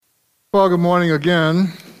Well, good morning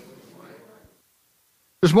again.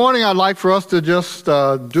 This morning I'd like for us to just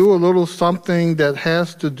do a little something that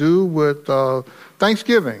has to do with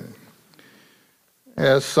Thanksgiving.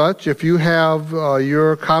 As such, if you have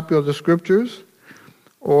your copy of the scriptures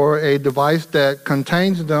or a device that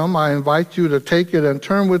contains them, I invite you to take it and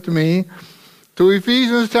turn with me to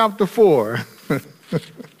Ephesians chapter 4.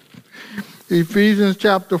 Ephesians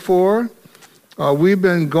chapter 4. We've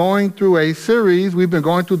been going through a series. We've been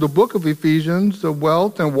going through the book of Ephesians, the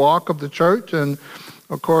wealth and walk of the church. And,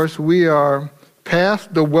 of course, we are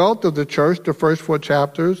past the wealth of the church, the first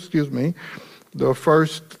the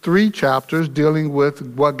first 3 chapters dealing with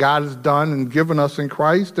what God has done and given us in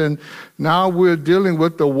Christ. And now we're dealing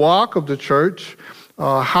with the walk of the church,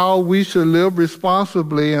 how we should live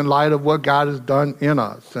responsibly in light of what God has done in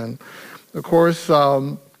us. And, of course,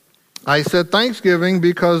 I said Thanksgiving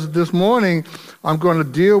because this morning I'm going to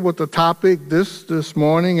deal with the topic this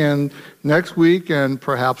morning and next week and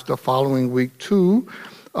perhaps the following week too.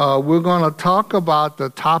 We're going to talk about the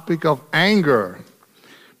topic of anger.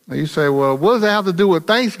 Now you say, well, what does that have to do with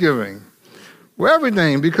Thanksgiving? Well,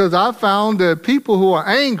 everything, because I found that people who are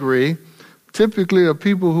angry typically are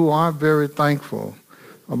people who aren't very thankful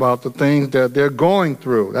about the things that they're going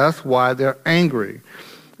through. That's why they're angry.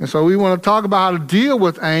 And so we want to talk about how to deal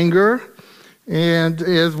with anger. And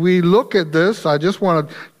as we look at this, I just want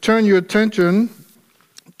to turn your attention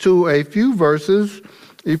to a few verses.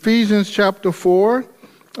 Ephesians chapter 4.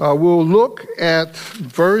 We'll look at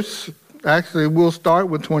we'll start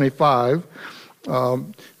with 25.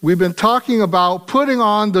 We've been talking about putting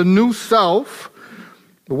on the new self.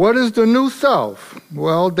 What is the new self?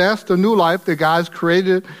 Well, that's the new life that God's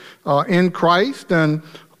created in Christ. And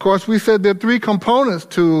of course, we said there are 3 components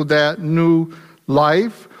to that new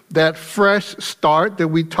life, that fresh start that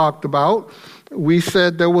we talked about. We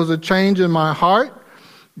said there was a change in my heart.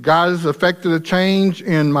 God has effected a change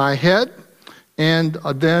in my head, and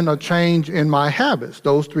then a change in my habits,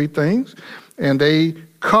 those 3 things. And they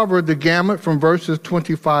covered the gamut from verses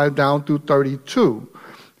 25 down through 32.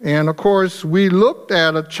 And, of course, we looked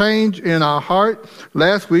at a change in our heart.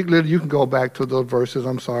 Last week, you can go back to those verses,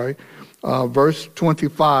 verse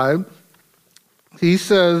 25, he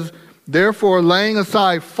says, therefore, laying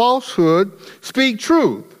aside falsehood, speak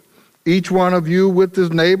truth, each one of you with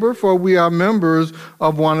his neighbor, for we are members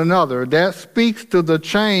of one another. That speaks to the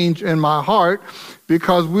change in my heart,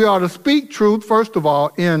 because we are to speak truth, first of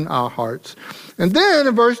all, in our hearts. And then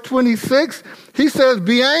in verse 26, he says,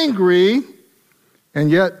 be angry,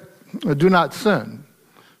 and yet do not sin.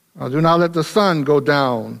 Do not let the sun go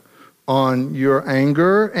down on your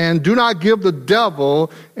anger, and do not give the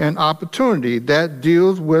devil an opportunity. That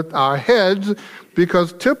deals with our heads,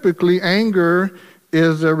 because typically anger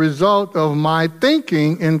is a result of my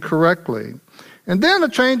thinking incorrectly. And then a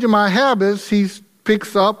change in my habits, he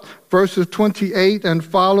picks up verses 28 and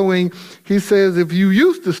following. He says, if you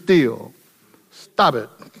used to steal, stop it,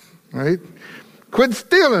 right? Quit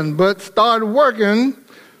stealing, but start working,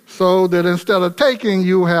 so that instead of taking,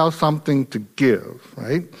 you have something to give,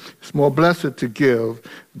 right? It's more blessed to give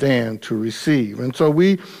than to receive. And so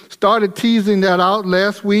we started teasing that out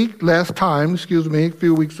a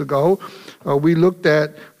few weeks ago. We looked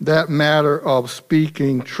at that matter of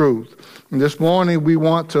speaking truth. And this morning we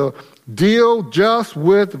want to deal just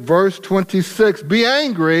with verse 26. Be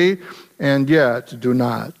angry, and yet do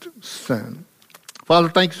not sin. Father,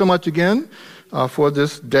 thanks so much again for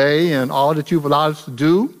this day and all that you've allowed us to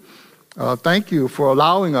do. Thank you for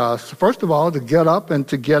allowing us, first of all, to get up and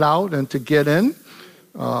to get out and to get in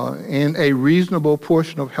a reasonable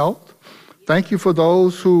portion of health. Thank you for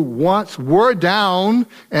those who once were down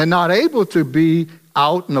and not able to be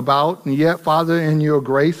out and about, and yet, Father, in your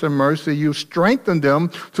grace and mercy, you strengthened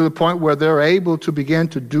them to the point where they're able to begin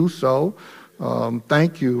to do so.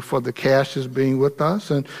 Thank you for the Cashes being with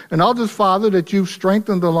us, and others, Father, that you've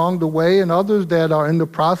strengthened along the way, and others that are in the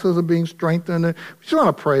process of being strengthened. And we just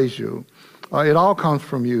want to praise you. It all comes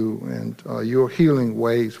from you and your healing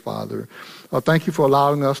ways, Father. Thank you for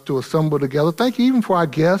allowing us to assemble together. Thank you even for our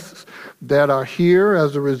guests that are here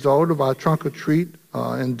as a result of our trunk or treat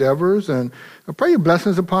endeavors. And I pray your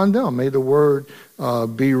blessings upon them. May the word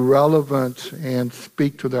be relevant and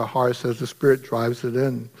speak to their hearts as the Spirit drives it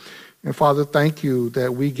in. And Father, thank you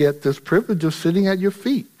that we get this privilege of sitting at your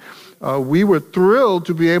feet. We were thrilled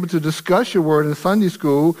to be able to discuss your word in Sunday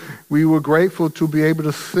school. We were grateful to be able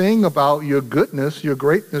to sing about your goodness, your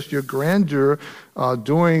greatness, your grandeur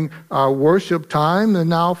during our worship time. And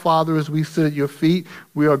now, Father, as we sit at your feet,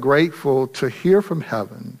 we are grateful to hear from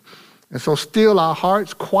heaven. And so still our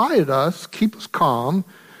hearts, quiet us, keep us calm,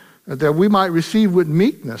 that we might receive with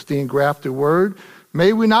meekness the engrafted word,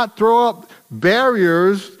 May we not throw up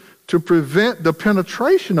barriers to prevent the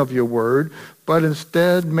penetration of your word, but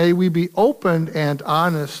instead may we be open and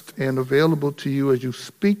honest and available to you as you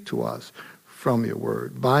speak to us from your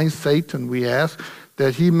word. Bind Satan, we ask,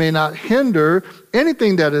 that he may not hinder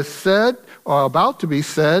anything that is said or about to be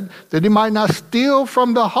said, that he might not steal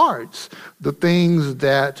from the hearts the things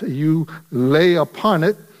that you lay upon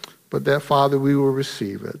it, but that, Father, we will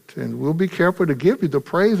receive it. And we'll be careful to give you the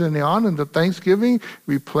praise and the honor and the thanksgiving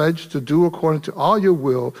we pledge to do according to all your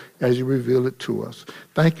will as you reveal it to us.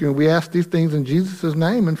 Thank you. And we ask these things in Jesus'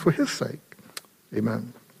 name and for his sake.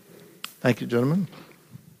 Amen. Thank you, gentlemen.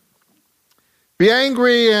 Be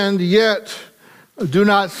angry and yet do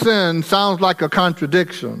not sin sounds like a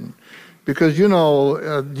contradiction. Because,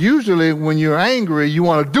 usually when you're angry, you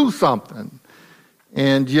want to do something.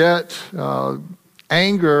 And yet,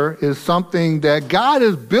 anger is something that God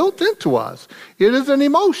has built into us. It is an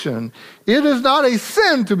emotion. It is not a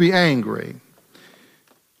sin to be angry.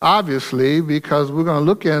 Obviously, because we're going to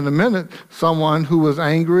look at in a minute someone who was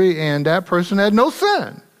angry and that person had no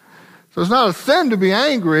sin. So it's not a sin to be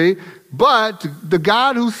angry, but the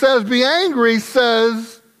God who says be angry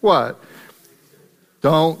says what?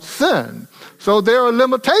 Don't sin. So there are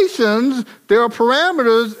limitations, there are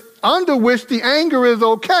parameters under which the anger is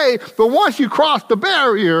okay, but once you cross the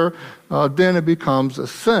barrier, then it becomes a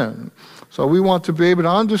sin. So we want to be able to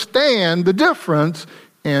understand the difference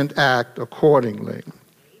and act accordingly.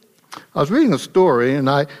 I was reading a story, and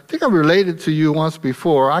I think I related to you once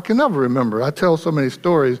before. I can never remember. I tell so many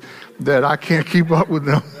stories that I can't keep up with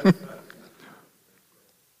them.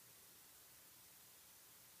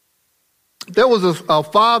 There was a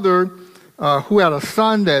father who had a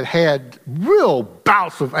son that had real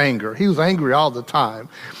bouts of anger. He was angry all the time.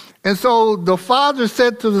 And so the father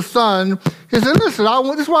said to the son, he said, listen,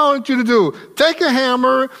 this is what I want you to do. Take a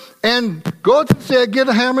hammer and go to the shed, get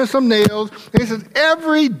a hammer and some nails. And he says,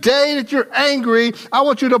 every day that you're angry, I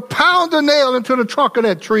want you to pound a nail into the trunk of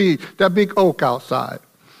that tree, that big oak outside.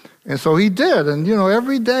 And so he did. And,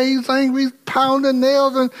 every day he's angry, he's pounding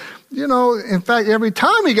nails. And, in fact, every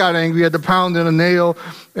time he got angry, he had to pound in a nail.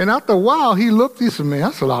 And after a while, he said, man,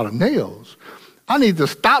 that's a lot of nails. I need to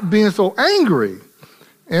stop being so angry.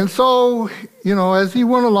 And so, as he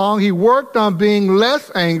went along, he worked on being less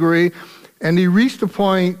angry, and he reached a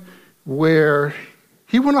point where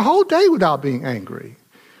he went a whole day without being angry.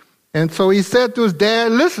 And so he said to his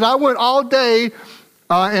dad, listen, I went all day,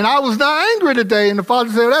 and I was not angry today. And the father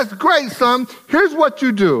said, that's great, son. Here's what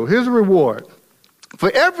you do. Here's a reward. For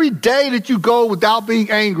every day that you go without being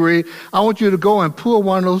angry, I want you to go and pull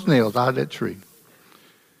one of those nails out of that tree.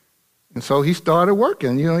 And so he started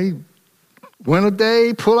working. He went a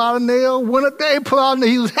day, pull out a nail, went a day, pull out a nail.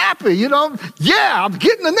 He was happy, Yeah, I'm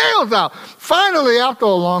getting the nails out. Finally, after a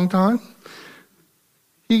long time,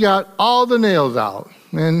 he got all the nails out.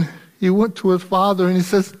 And he went to his father and he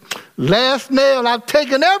says, last nail, I've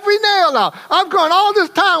taken every nail out. I've gone all this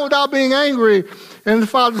time without being angry. And the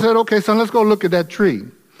father said, okay, son, let's go look at that tree.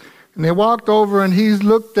 And they walked over and he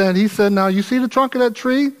said, now, you see the trunk of that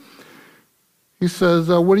tree? He says,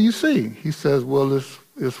 what do you see? He says, well,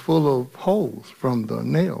 it's full of holes from the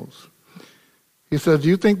nails. He says, do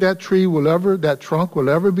you think that trunk will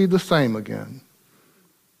ever be the same again?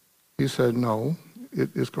 He said, no,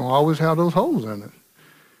 it's going to always have those holes in it.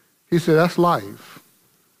 He said, that's life.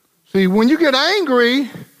 See, when you get angry,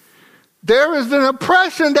 there is an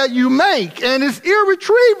impression that you make, and it's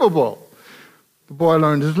irretrievable. The boy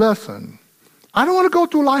learned his lesson. I don't want to go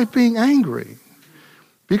through life being angry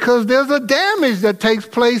because there's a damage that takes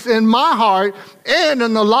place in my heart and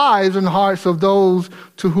in the lives and hearts of those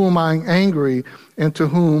to whom I'm angry and to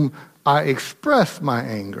whom I express my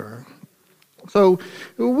anger. So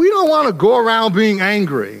we don't want to go around being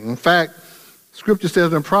angry. In fact, Scripture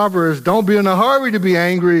says in Proverbs, don't be in a hurry to be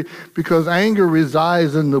angry because anger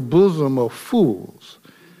resides in the bosom of fools.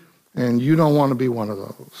 And you don't want to be one of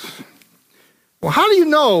those. Well, how do you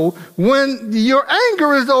know when your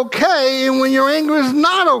anger is okay and when your anger is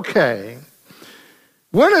not okay?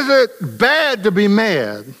 When is it bad to be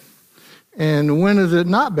mad? And when is it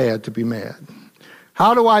not bad to be mad?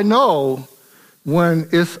 How do I know when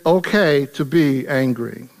it's okay to be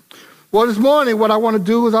angry? Well, this morning, what I want to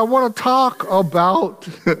do is I want to talk about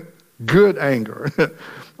good anger,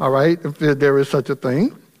 all right, if there is such a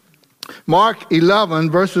thing. Mark 11,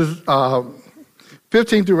 verses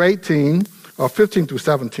 15 through 18, or 15 through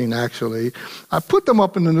 17, actually. I put them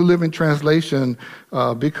up in the New Living Translation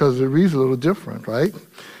because it reads a little different, right?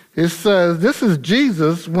 It says, this is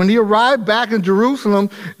Jesus. When he arrived back in Jerusalem,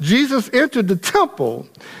 Jesus entered the temple.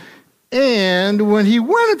 And when he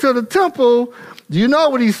went into the temple, you know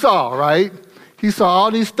what he saw, right? he saw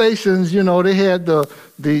all these stations. They had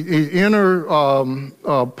the inner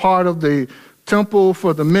part of the temple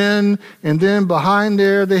for the men, and then behind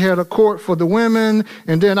there they had a court for the women,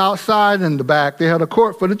 and then outside in the back they had a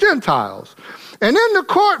court for the Gentiles. And in the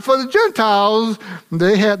court for the Gentiles,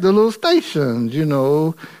 they had the little stations,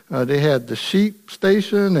 they had the sheep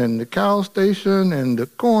station and the cow station and the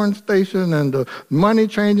corn station and the money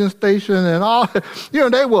changing station and all.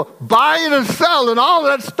 They were buying and selling all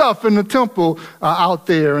that stuff in the temple out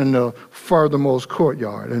there in the furthermost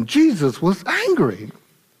courtyard. And Jesus was angry.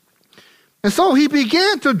 And so he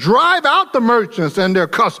began to drive out the merchants and their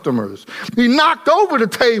customers. He knocked over the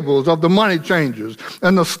tables of the money changers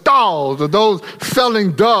and the stalls of those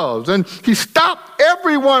selling doves. And he stopped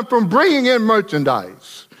everyone from bringing in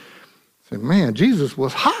merchandise. I said, man, Jesus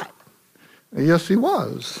was hot. And yes, he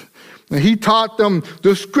was. And he taught them,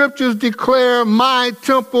 the scriptures declare my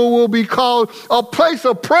temple will be called a place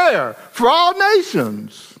of prayer for all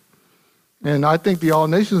nations. And I think the all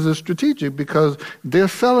nations is strategic because they're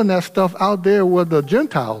selling that stuff out there where the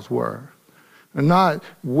Gentiles were, and not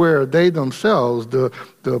where they themselves, the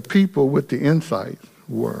people with the insight,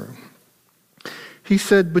 were. He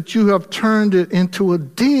said, but you have turned it into a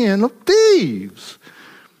den of thieves.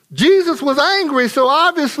 Jesus was angry, so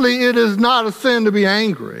obviously it is not a sin to be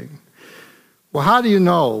angry. Well, how do you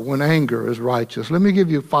know when anger is righteous? Let me give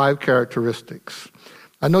you 5 characteristics.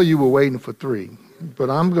 I know you were waiting for 3, but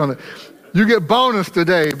you get bonus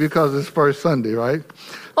today because it's first Sunday, right?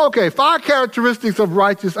 Okay, 5 characteristics of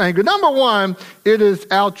righteous anger. Number 1, it is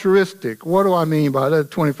altruistic. What do I mean by that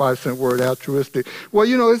 25-cent word, altruistic? Well,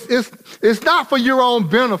 it's not for your own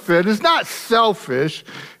benefit. It's not selfish.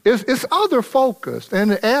 It's other-focused,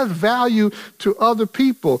 and it adds value to other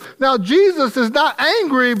people. Now, Jesus is not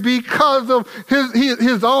angry because of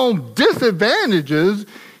his own disadvantages.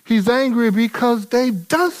 He's angry because they've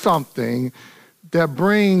done something that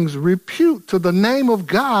brings repute to the name of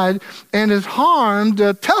God and has harmed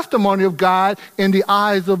the testimony of God in the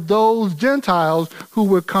eyes of those Gentiles who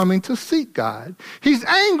were coming to seek God. He's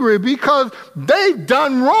angry because they've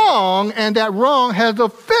done wrong, and that wrong has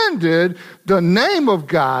offended the name of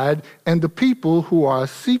God and the people who are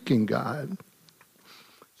seeking God.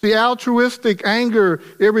 The altruistic anger,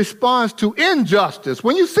 it responds to injustice.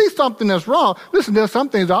 When you see something that's wrong, listen, there's some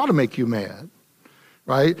things that ought to make you mad.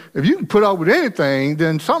 Right? If you can put up with anything,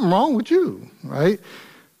 then something wrong with you, right?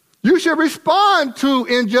 You should respond to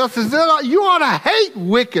injustice. You ought to hate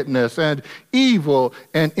wickedness and evil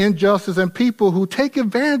and injustice and people who take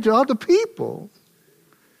advantage of other people.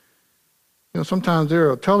 Sometimes there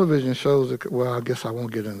are television shows that, well, I guess I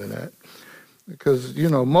won't get into that. Because,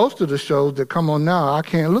 most of the shows that come on now, I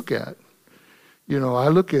can't look at. I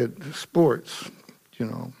look at sports,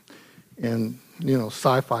 and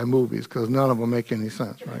sci-fi movies, because none of them make any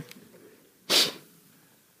sense, right?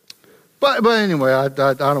 But anyway, I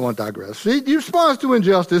don't want to digress. See, it responds to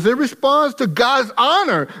injustice. It responds to God's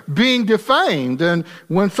honor being defamed. And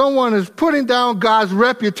when someone is putting down God's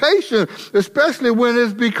reputation, especially when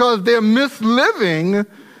it's because they're misliving,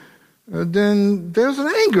 then there's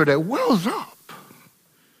an anger that wells up.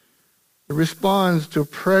 It responds to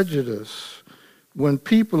prejudice when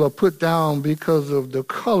people are put down because of the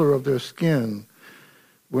color of their skin.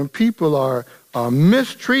 When people are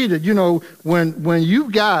mistreated, when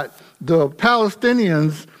you've got the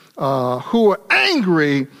Palestinians who are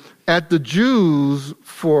angry at the Jews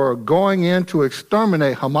for going in to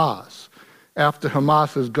exterminate Hamas after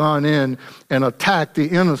Hamas has gone in and attacked the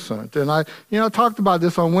innocent. And I talked about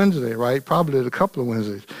this on Wednesday, right? Probably a couple of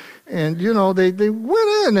Wednesdays. And, they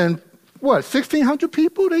went in and, 1,600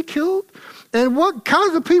 people they killed? And what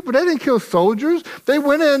kinds of people? They didn't kill soldiers. They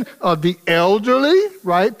went in the elderly,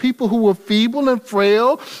 right? People who were feeble and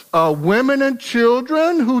frail, women and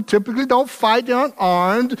children who typically don't fight, they're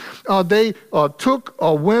unarmed. They took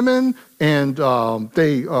women and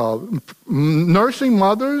nursing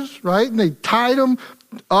mothers, right? And they tied them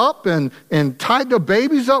up and tied their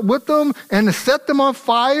babies up with them and set them on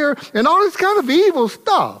fire and all this kind of evil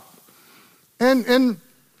stuff. And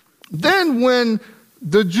then when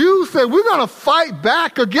the Jews said, we're going to fight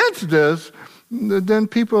back against this, then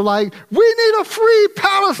people are like, we need a free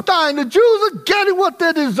Palestine. The Jews are getting what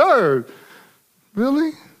they deserve.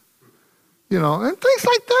 Really? And things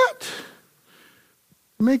like that.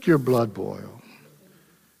 Make your blood boil.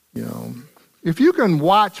 If you can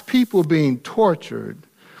watch people being tortured,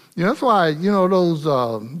 that's why,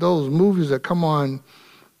 those movies that come on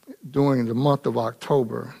during the month of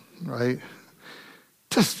October, right?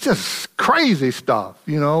 Just crazy stuff,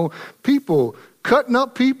 people cutting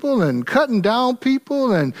up people and cutting down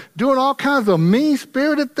people and doing all kinds of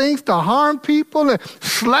mean-spirited things to harm people and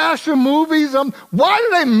slasher movies. Why do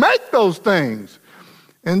they make those things?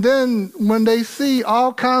 And then when they see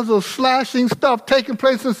all kinds of slashing stuff taking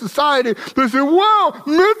place in society, they say, well,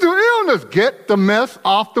 mental illness. Get the mess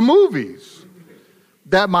off the movies.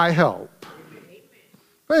 That might help.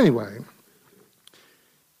 But anyway,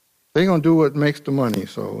 they're going to do what makes the money.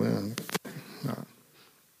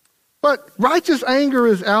 But righteous anger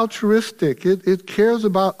is altruistic. It cares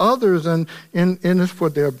about others and it's for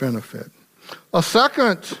their benefit. A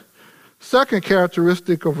second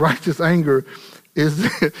characteristic of righteous anger is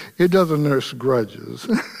it doesn't nurse grudges.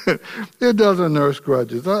 It doesn't nurse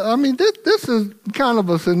grudges. I mean, this is kind of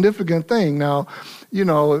a significant thing. Now,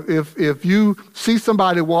 if you see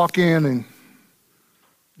somebody walk in and,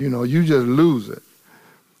 you just lose it.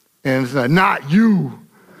 And it's like, not you.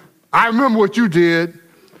 I remember what you did.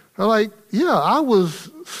 I'm like, yeah, I was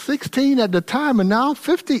 16 at the time and now I'm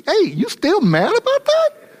 58. You still mad about that?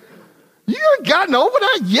 You ain't gotten over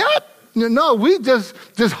that yet? No, we just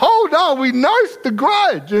hold on. We nurse the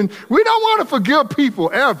grudge, and we don't want to forgive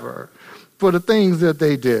people ever for the things that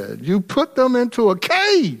they did. You put them into a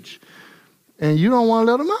cage, and you don't want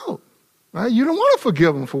to let them out, right? You don't want to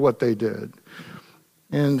forgive them for what they did.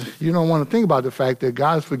 And you don't want to think about the fact that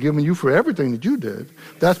God's forgiven you for everything that you did.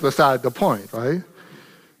 That's beside the point, right?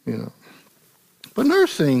 But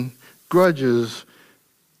nursing grudges,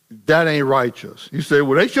 that ain't righteous. You say,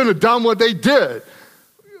 well, they shouldn't have done what they did.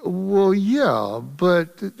 Well, yeah,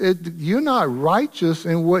 but you're not righteous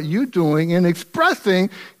in what you're doing in expressing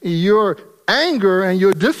your anger and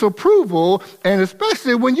your disapproval, and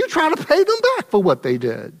especially when you're trying to pay them back for what they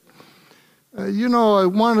did.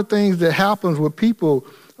 One of the things that happens with people,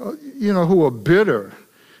 who are bitter,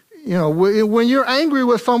 when you're angry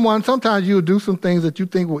with someone, sometimes you'll do some things that you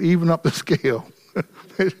think will even up the scale.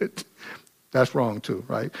 That's wrong too,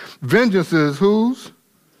 right? Vengeance is whose?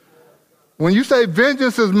 When you say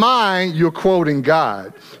vengeance is mine, you're quoting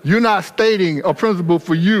God. You're not stating a principle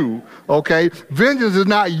for you, okay? Vengeance is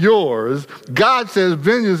not yours. God says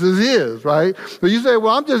vengeance is his, right? So you say,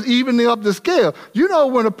 well, I'm just evening up the scale.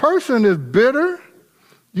 When a person is bitter,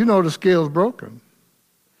 the scale's broken.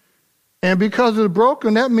 And because it's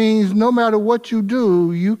broken, that means no matter what you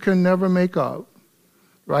do, you can never make up,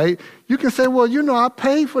 right? You can say, well, I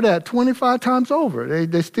paid for that 25 times over.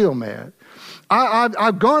 They're still mad.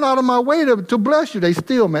 I've gone out of my way to bless you. They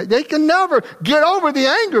still mad. They can never get over the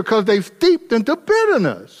anger because they've steeped into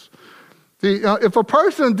bitterness. See, if a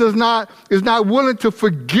person is not willing to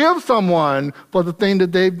forgive someone for the thing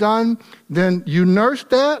that they've done, then you nurse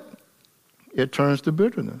that, it turns to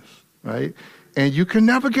bitterness, right? And you can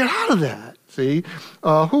never get out of that. See,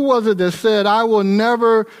 who was it that said, I will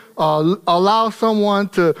never allow someone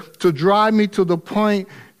to drive me to the point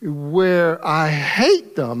where I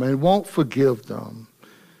hate them and won't forgive them?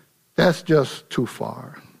 That's just too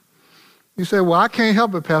far. You say, well, I can't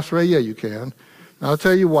help it, Pastor Ray. Yeah, you can. And I'll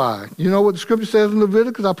tell you why. You know what the scripture says in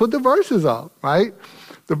Leviticus? I put the verses up, right?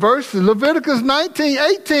 The verse, Leviticus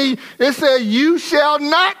 19:18, it said, you shall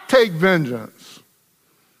not take vengeance.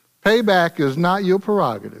 Payback is not your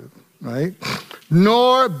prerogative, right?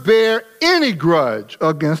 Nor bear any grudge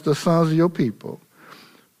against the sons of your people.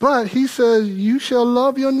 But he says, you shall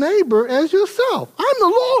love your neighbor as yourself. I'm the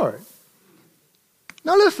Lord.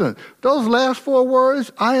 Now listen, those last 4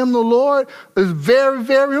 words, I am the Lord, is very,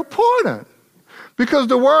 very important. Because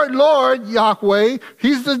the word Lord, Yahweh,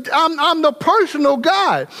 I'm the personal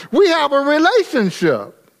God. We have a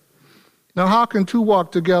relationship. Now how can 2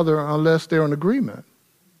 walk together unless they're in agreement?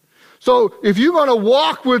 So if you're going to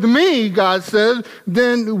walk with me, God says,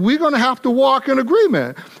 then we're going to have to walk in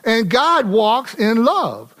agreement. And God walks in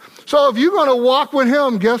love. So if you're going to walk with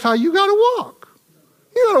him, guess how you got to walk?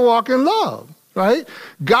 You got to walk in love, right?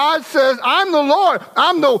 God says, I'm the Lord.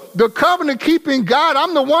 I'm the covenant-keeping God.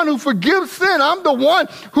 I'm the one who forgives sin. I'm the one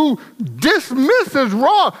who dismisses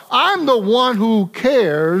wrong. I'm the one who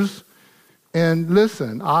cares. And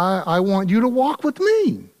listen, I want you to walk with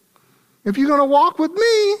me. If you're going to walk with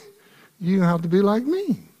me, you have to be like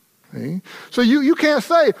me. See? So you can't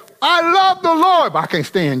say, I love the Lord, but I can't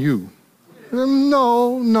stand you.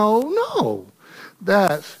 No.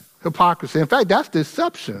 That's hypocrisy. In fact, that's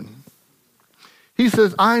deception. He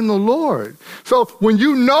says, I'm the Lord. So when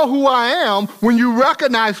you know who I am, when you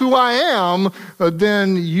recognize who I am,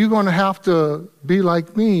 then you're going to have to be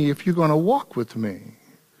like me if you're going to walk with me. And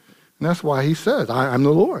that's why he says, I'm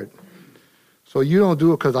the Lord. So you don't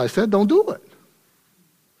do it because I said don't do it.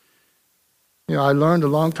 I learned a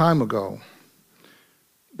long time ago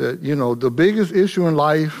that, the biggest issue in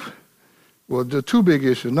life Well, the two big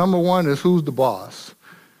issues. Number one is who's the boss.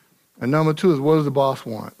 And number two is what does the boss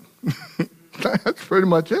want? That's pretty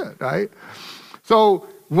much it, right? So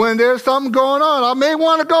when there's something going on, I may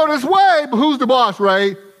want to go this way, but who's the boss,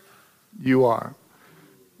 Ray? You are.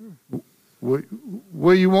 What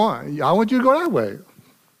do you want? I want you to go that way.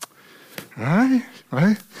 All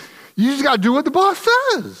right? You just got to do what the boss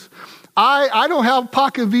says. I don't have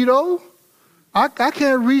pocket veto. I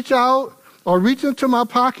can't reach out or reach into my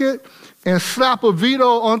pocket and slap a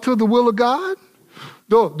veto onto the will of God.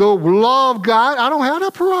 The law of God, I don't have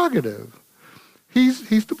that prerogative.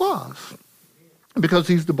 He's the boss. Because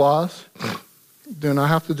he's the boss, then I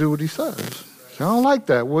have to do what he says. I don't like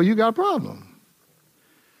that. Well, you got a problem.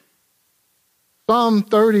 Psalm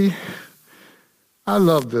 30, I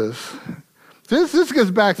love this. This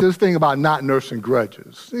gets back to this thing about not nursing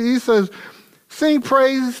grudges. He says, sing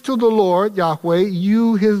praise to the Lord, Yahweh,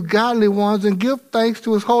 you, his godly ones, and give thanks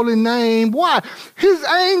to his holy name. Why? His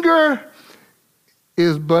anger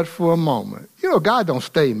is but for a moment. You know, God don't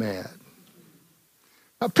stay mad.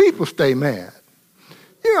 Now, people stay mad.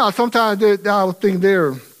 You know, sometimes I would think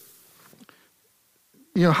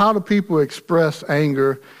how do people express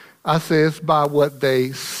anger? I say it's by what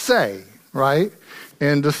they say, right?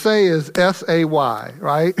 And the say is S-A-Y,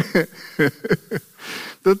 right?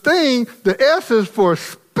 The S is for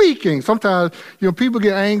speaking. Sometimes, people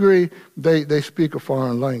get angry, they speak a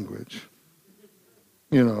foreign language.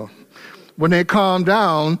 When they calm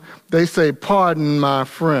down, they say, pardon my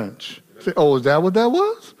French. Say, oh, is that what that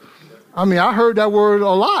was? I mean, I heard that word a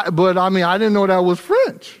lot, but I didn't know that was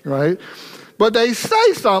French, right? But they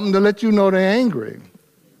say something to let you know they're angry.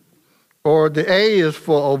 Or the A is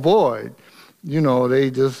for avoid. They don't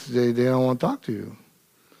want to talk to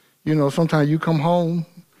you. Sometimes you come home,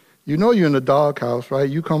 you're in the doghouse, right?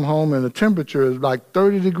 You come home and the temperature is like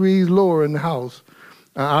 30 degrees lower in the house.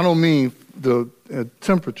 I don't mean the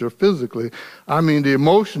temperature physically. I mean the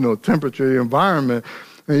emotional temperature, the environment.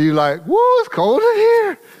 And you're like, whoa, it's cold in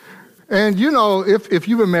here. And, if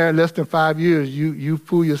you've been married less than 5 years, you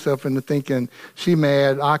fool yourself into thinking, she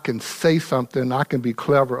mad, I can say something, I can be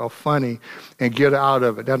clever or funny and get her out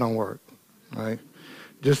of it. That don't work, right?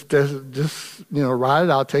 Just ride it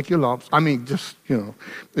out, take your lumps.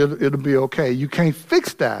 It'll be okay. You can't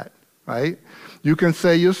fix that, right? You can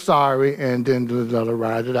say you're sorry and then let her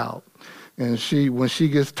ride it out. And when she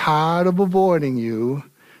gets tired of avoiding you,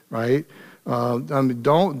 right?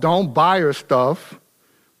 Don't buy her stuff.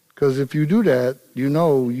 Because if you do that,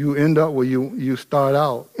 you end up where you start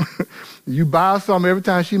out. You buy something every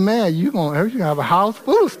time she's mad, you're going to have a house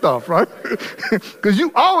full of stuff, right? Because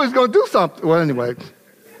you always going to do something. Well, anyway.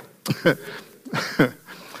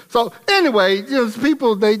 So anyway,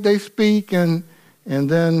 people, they speak and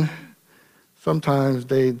then sometimes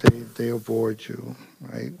they avoid you,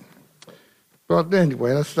 right? But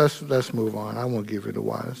anyway, let's move on. I won't give it a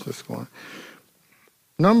while. Let's just go on.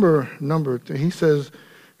 Number 3, he says,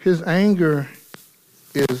 his anger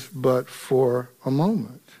is but for a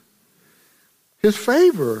moment. His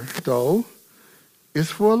favor, though, is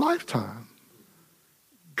for a lifetime.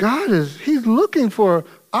 He's looking for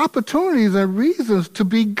opportunities and reasons to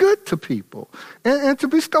be good to people and to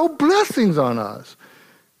bestow blessings on us.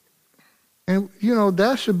 And,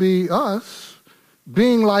 that should be us,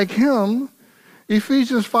 being like him.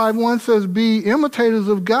 Ephesians 5:1 says, be imitators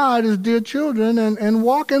of God as dear children and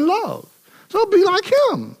walk in love. So be like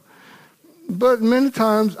him. But many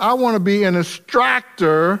times I want to be an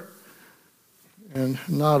extractor and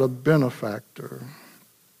not a benefactor.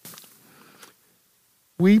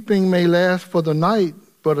 Weeping may last for the night,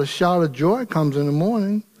 but a shout of joy comes in the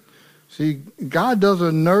morning. See, God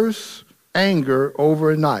doesn't nurse anger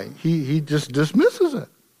overnight. He just dismisses it.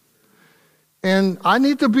 And I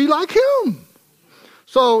need to be like him.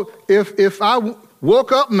 So if I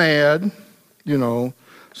woke up mad,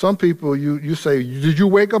 some people, you say, did you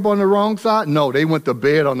wake up on the wrong side? No, they went to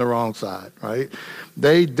bed on the wrong side, right?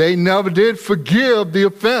 They never did forgive the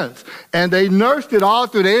offense. And they nursed it all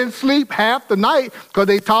through. They didn't sleep half the night because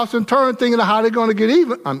they tossed and turned thinking of how they're going to get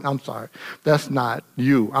even. I'm sorry. That's not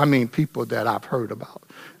you. I mean people that I've heard about.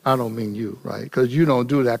 I don't mean you, right? Because you don't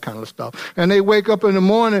do that kind of stuff. And they wake up in the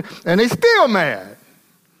morning and they still mad.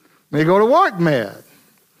 They go to work mad.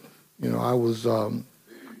 I was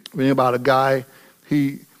reading about a guy.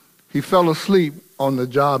 He fell asleep on the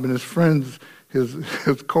job, and his friends, his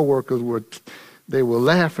coworkers were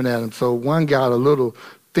laughing at him. So one got a little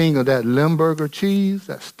thing of that Limburger cheese,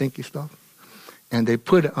 that stinky stuff, and they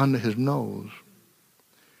put it under his nose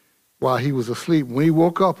while he was asleep. When he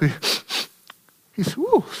woke up, he said,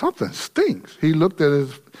 "Ooh, something stinks." He looked at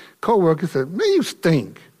his coworker and said, "Man, you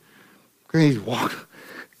stink." And he walked.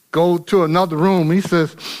 go to another room. He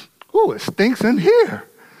says, "Oh, it stinks in here."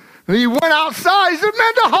 And he went outside. He said,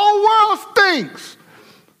 "Man, the whole world stinks."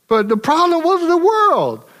 But the problem wasn't the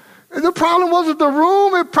world. The problem wasn't the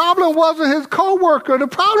room. The problem wasn't his coworker. The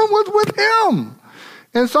problem was with him.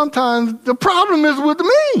 And sometimes the problem is with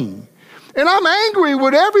me. And I'm angry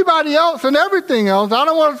with everybody else and everything else. I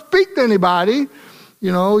don't want to speak to anybody.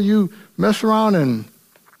 You mess around and,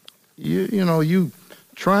 you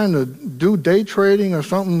trying to do day trading or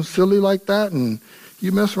something silly like that, and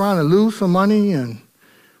you mess around and lose some money, and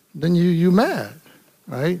then you mad,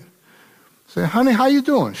 right? Say, "Honey, how you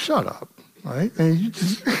doing?" "Shut up," right? And you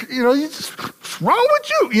just, what's wrong with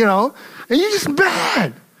you, and you're just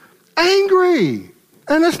mad, angry,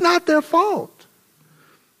 and it's not their fault.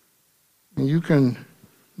 And you can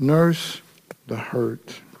nurse the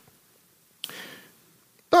hurt.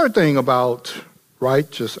 Third thing about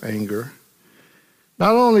righteous anger,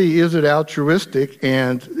 not only is it altruistic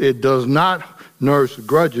and it does not nurse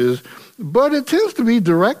grudges, but it tends to be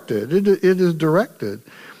directed. It is directed.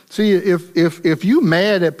 See, if you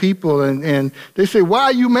mad at people and they say, "Why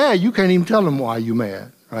are you mad?" you can't even tell them why you're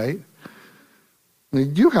mad, right?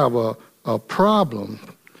 You have a problem.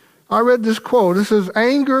 I read this quote. It says,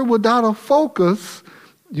 "Anger without a focus,"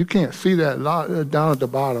 you can't see that down at the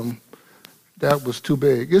bottom. That was too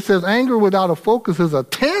big. It says, "Anger without a focus is a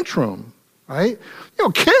tantrum," right?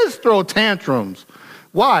 Kids throw tantrums.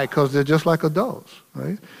 Why? Because they're just like adults,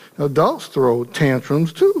 right? Adults throw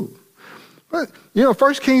tantrums too. But,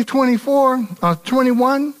 1 Kings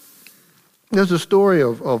 21, there's a story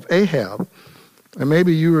of Ahab. And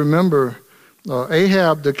maybe you remember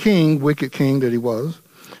Ahab, the king, wicked king that he was,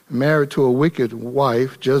 married to a wicked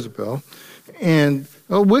wife, Jezebel. And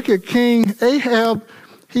a wicked king, Ahab,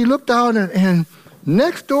 he looked out and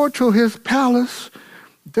next door to his palace,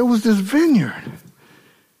 there was this vineyard.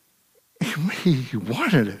 He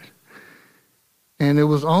wanted it. And it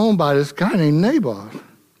was owned by this guy named Naboth.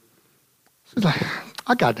 He's like,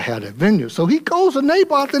 "I got to have that vineyard." So he goes to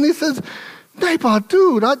Naboth and he says, "Naboth,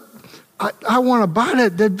 dude, I want to buy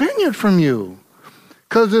that vineyard from you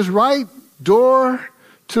because it's right door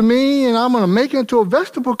to me and I'm going to make it into a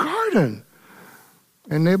vegetable garden."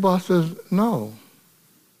 And Naboth says, "No."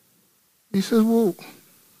 He says, "Well,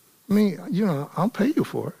 I'll pay you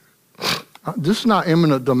for it. This is not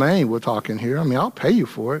eminent domain we're talking here. I'll pay you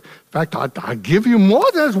for it. In fact, I'll give you more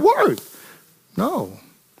than it's worth." "No."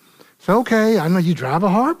 So, "Okay, I know you drive a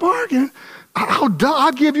hard bargain.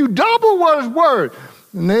 I'll give you double what it's worth."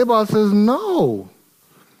 And Naboth says, "No.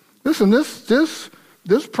 Listen, this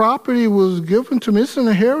property was given to me. It's an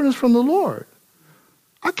inheritance from the Lord.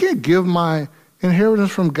 I can't give my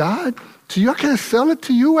inheritance from God to you. I can't sell it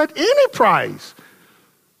to you at any price."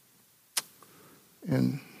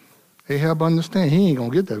 And Ahab understands he ain't going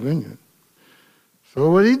to get that vineyard. So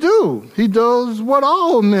what he do? He does what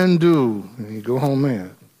all men do. And he go home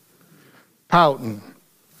mad, pouting,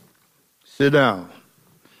 sit down.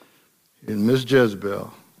 And Miss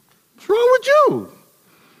Jezebel, "What's wrong with you?"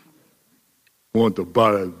 "I want to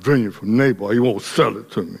buy that vineyard from Naboth. He won't sell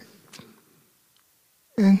it to me."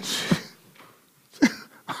 And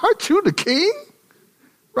aren't you the king?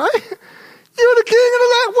 Right? You're the king of the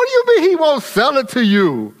land. What do you mean he won't sell it to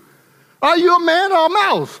you? Are you a man or a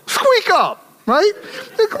mouse? Squeak up, right?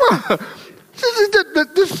 Come on.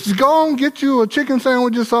 Just go and get you a chicken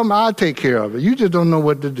sandwich or something. I'll take care of it. You just don't know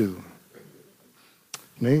what to do.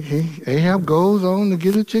 Ahab goes on to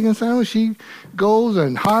get a chicken sandwich. She goes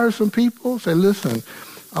and hires some people. Say, "Listen,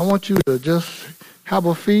 I want you to just have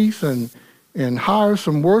a feast and hire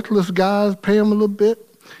some worthless guys, pay them a little bit,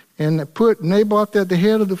 and put Naboth at the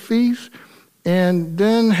head of the feast, and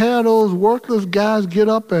then have those worthless guys get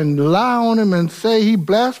up and lie on him and say he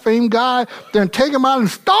blasphemed God, then take him out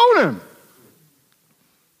and stone him."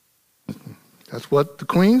 That's what the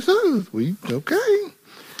queen says. Okay.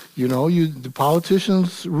 The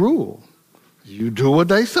politicians rule. You do what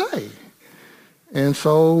they say. And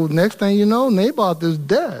so next thing you know, Naboth is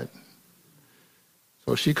dead.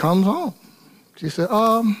 So she comes home. She said,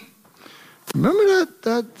 "Remember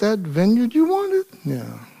that vineyard you wanted?"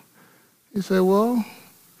 "Yeah." He said, "Well,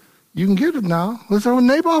 you can get it now." He said, "Well,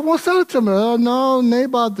 Naboth won't sell it to me." "Oh, no,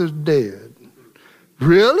 Naboth is dead."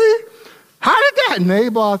 "Really? How did that?"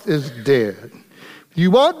 "Naboth is dead. You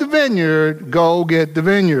want the vineyard, go get the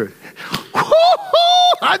vineyard."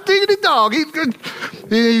 I dig the dog. He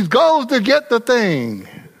goes to get the thing.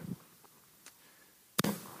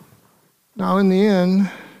 Now, in the end,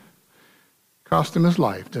 it cost him his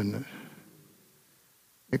life, didn't it?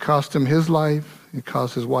 It cost him his life. It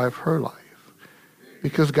cost his wife her life.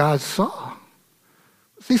 Because God saw.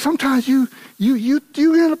 See, sometimes you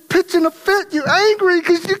in a pitch and a fit. You're angry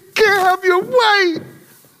because you can't have your way.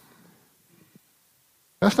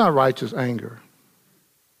 That's not righteous anger.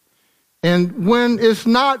 And when it's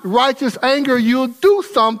not righteous anger, you'll do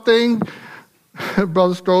something,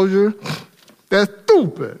 Brother Strozier, that's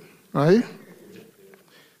stupid, right?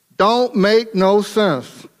 Don't make no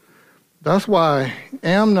sense. That's why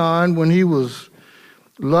Amnon, when he was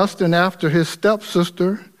lusting after his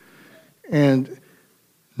stepsister and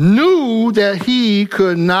knew that he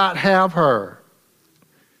could not have her.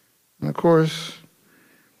 And of course,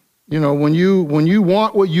 when you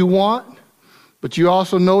want what you want, but you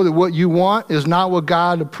also know that what you want is not what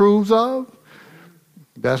God approves of,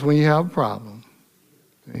 that's when you have a problem.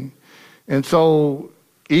 See? And so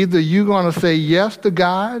either you're going to say yes to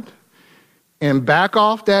God and back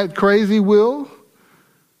off that crazy will,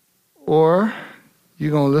 or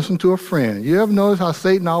you're going to listen to a friend. You ever notice how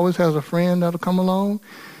Satan always has a friend that'll come along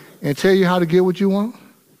and tell you how to get what you want?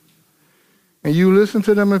 And you listen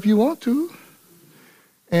to them if you want to.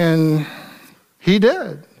 And he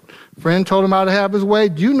did. Friend told him how to have his way.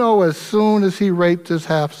 Do you know as soon as he raped his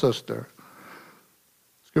half-sister,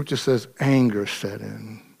 Scripture says anger set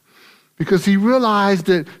in. Because he realized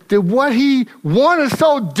that what he wanted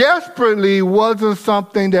so desperately wasn't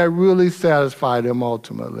something that really satisfied him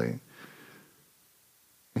ultimately.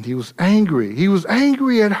 And he was angry. He was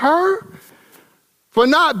angry at her for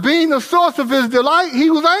not being the source of his delight. He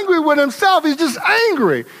was angry with himself. He's just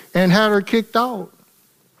angry and had her kicked out.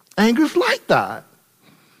 Anger's like that.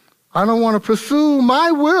 I don't want to pursue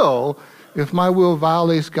my will if my will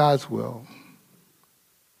violates God's will.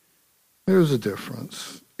 There's a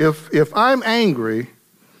difference. If I'm angry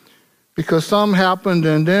because something happened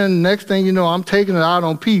and then next thing you know I'm taking it out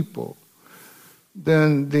on people,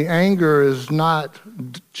 then the anger is not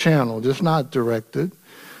channeled, it's not directed.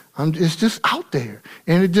 It's just out there.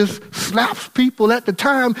 And it just slaps people at the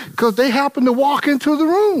time because they happen to walk into the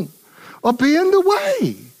room or be in the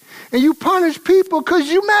way. And you punish people because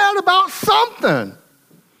you're mad about something.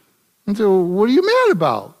 And so, what are you mad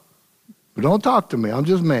about? But don't talk to me. I'm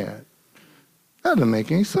just mad. That doesn't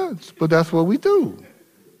make any sense. But that's what we do.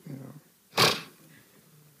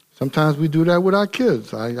 Sometimes we do that with our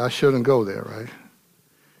kids. I shouldn't go there, right?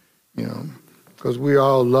 Because we are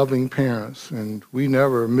all loving parents, and we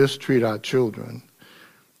never mistreat our children.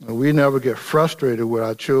 We never get frustrated with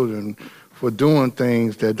our children for doing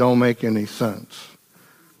things that don't make any sense.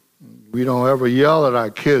 We don't ever yell at our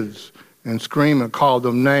kids and scream and call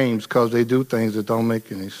them names because they do things that don't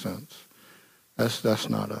make any sense. That's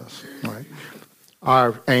not us, right?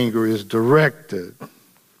 Our anger is directed,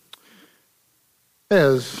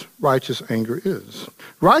 as righteous anger is.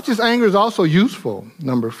 Righteous anger is also useful.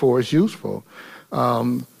 Number 4 is useful.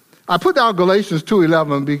 I put down Galatians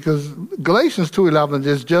 2:11 because Galatians 2:11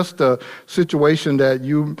 is just a situation that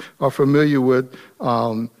you are familiar with.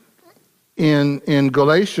 In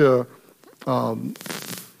Galatia,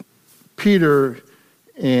 Peter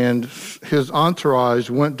and his entourage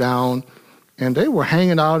went down, and they were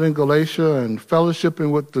hanging out in Galatia and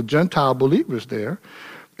fellowshipping with the Gentile believers there,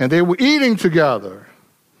 and they were eating together.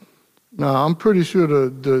 Now, I'm pretty sure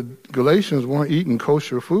the Galatians weren't eating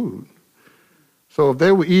kosher food. So if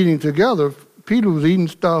they were eating together, Peter was eating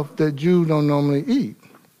stuff that Jews don't normally eat.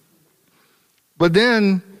 But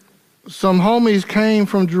then some homies came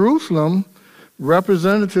from Jerusalem,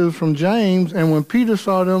 representatives from James, and when Peter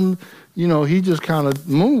saw them, he just kind of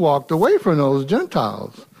moonwalked away from those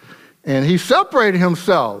Gentiles. And he separated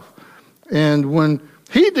himself. And when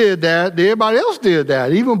he did that, everybody else did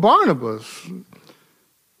that, even Barnabas.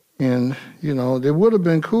 And, they would have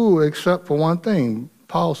been cool except for one thing.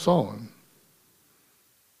 Paul saw him.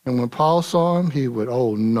 And when Paul saw him, he would,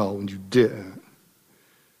 oh, no, you didn't.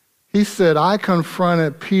 He said, I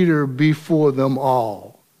confronted Peter before them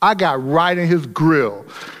all. I got right in his grill.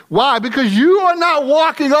 Why? Because you are not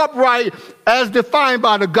walking upright as defined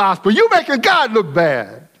by the gospel. You're making God look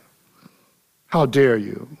bad. How dare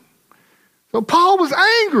you? So Paul was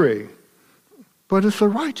angry, but it's a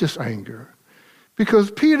righteous anger because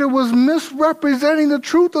Peter was misrepresenting the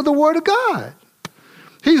truth of the Word of God.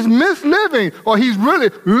 He's misliving, or he's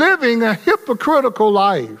really living a hypocritical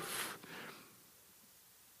life.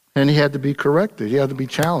 And he had to be corrected. He had to be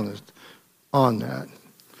challenged on that.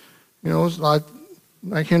 It's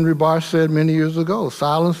like Henry Barr said many years ago,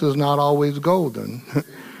 silence is not always golden.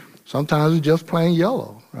 Sometimes it's just plain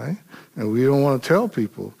yellow, right? And we don't want to tell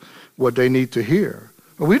people what they need to hear.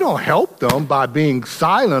 We don't help them by being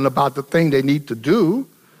silent about the thing they need to do.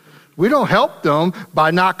 We don't help them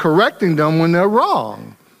by not correcting them when they're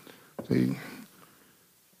wrong. See?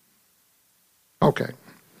 Okay.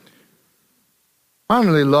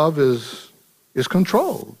 Finally, love is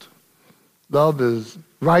controlled. Love is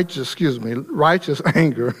righteous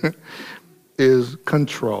anger is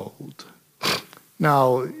controlled.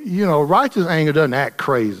 Now, righteous anger doesn't act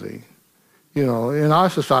crazy. In our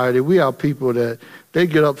society, we have people that they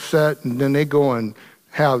get upset and then they go and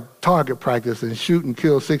have target practice and shoot and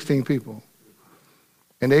kill 16 people.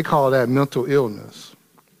 And they call that mental illness.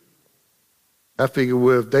 I figure,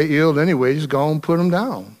 well, if they ill anyway, just go and put them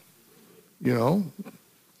down.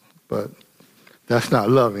 But that's not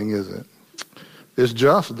loving, is it? It's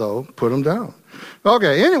just, though. Put them down.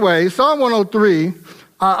 Okay, anyway, Psalm 103,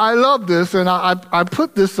 I love this, and I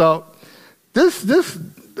put this up. This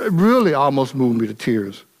really almost moved me to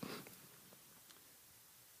tears.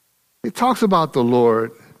 It talks about the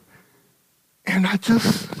Lord, and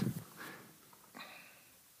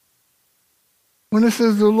when it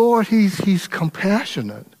says the Lord, he's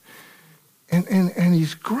compassionate, and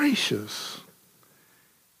he's gracious.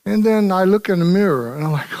 And then I look in the mirror, and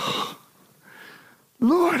I'm like, oh,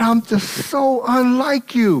 Lord, I'm just so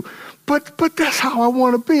unlike you. But that's how I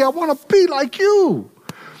want to be. I want to be like you.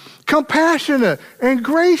 Compassionate and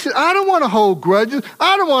gracious. I don't want to hold grudges.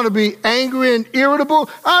 I don't want to be angry and irritable.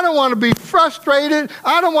 I don't want to be frustrated.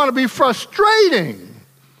 I don't want to be frustrating.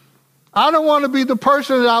 I don't want to be the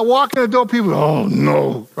person that I walk in the door, people, oh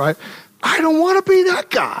no, right? I don't want to be that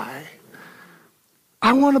guy.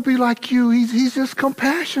 I want to be like you. He's just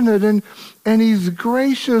compassionate and he's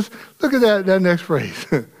gracious. Look at that next phrase.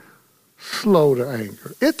 Slow to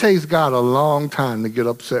anger. It takes God a long time to get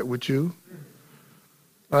upset with you.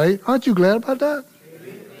 Right? Aren't you glad about that?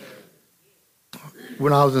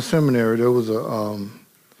 When I was in seminary, there was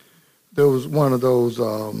one of those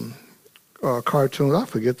cartoons. I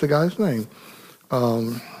forget the guy's name.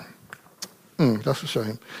 That's a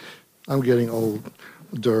shame. I'm getting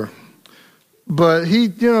older. But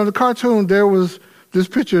the cartoon, there was this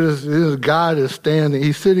picture, this guy is standing,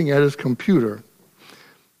 he's sitting at his computer.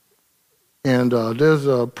 And there's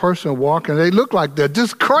a person walking, they look like they're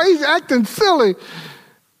just crazy, acting silly.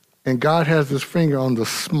 And God has his finger on the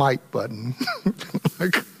smite button.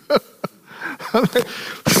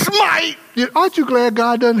 Smite! Aren't you glad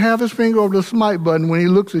God doesn't have his finger on the smite button when he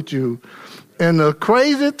looks at you and the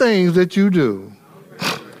crazy things that you do?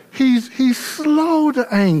 He's slow to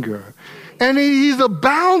anger. And he's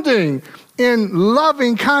abounding in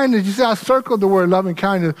loving kindness. You see, I circled the word loving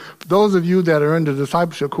kindness. Those of you that are in the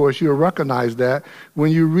discipleship course, you'll recognize that.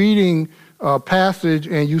 When you're reading a passage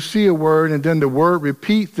and you see a word and then the word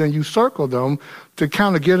repeats, then you circle them to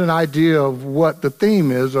kind of get an idea of what the theme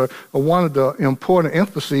is or one of the important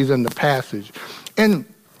emphases in the passage. And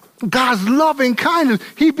God's loving kindness,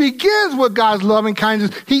 he begins with God's loving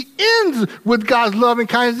kindness. He ends with God's loving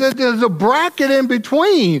kindness. There's a bracket in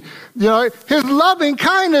between. His loving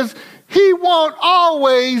kindness, he won't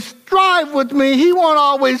always strive with me. He won't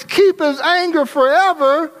always keep his anger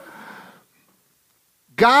forever.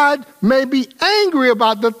 God may be angry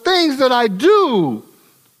about the things that I do,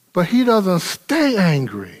 but he doesn't stay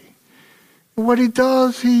angry. What he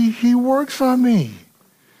does, he works on me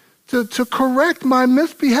to correct my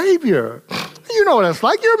misbehavior. You know what that's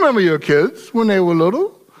like. You remember your kids when they were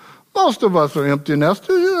little. Most of us are empty nesters.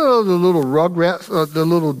 The little rugrats, the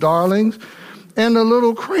little darlings, and the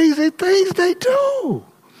little crazy things they do.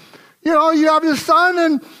 You have your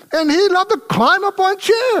son, and he loved to climb up on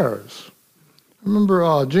chairs. I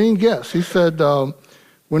remember Gene Guest. He said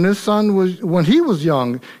when he was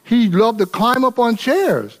young, he loved to climb up on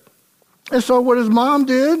chairs. And so what his mom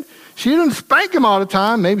did, she didn't spank him all the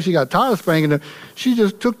time. Maybe she got tired of spanking him. She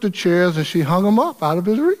just took the chairs and she hung them up out of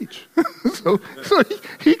his reach. so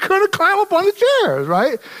he couldn't climb up on the chairs,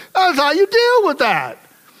 right? That's how you deal with that.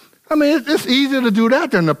 I mean, it's easier to do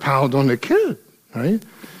that than to pound on the kid, right?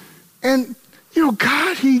 And,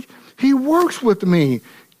 God, he works with me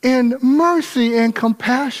in mercy and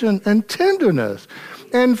compassion and tenderness.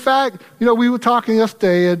 In fact, we were talking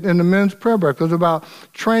yesterday in the men's prayer breakfast about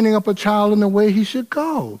training up a child in the way he should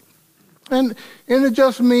go. And it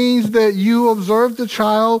just means that you observe the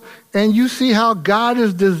child and you see how God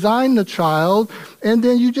has designed the child, and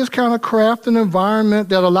then you just kind of craft an environment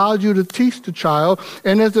that allows you to teach the child.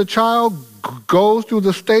 And as the child goes through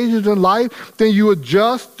the stages in life, then you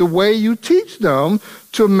adjust the way you teach them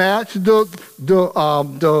to match the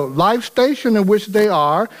life station in which they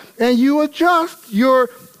are, and you adjust your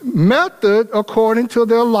method according to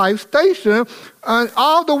their life station, and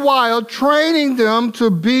all the while training them to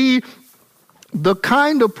be the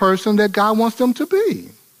kind of person that God wants them to be.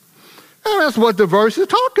 And that's what the verse is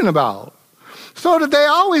talking about. So that they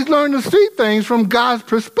always learn to see things from God's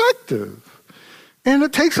perspective. And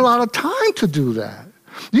it takes a lot of time to do that.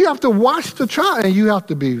 You have to watch the child, and you have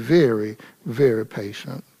to be very, very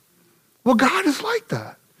patient. Well, God is like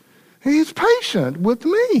that. He's patient with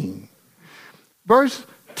me. Verse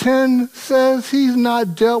 10 says he's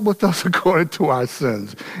not dealt with us according to our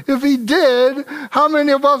sins. If he did, how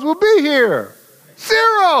many of us would be here?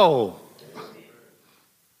 0.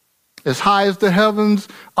 As high as the heavens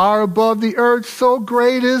are above the earth, so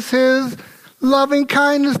great is his loving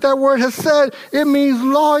kindness. That word has said, it means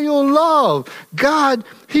loyal love. God,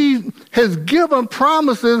 he has given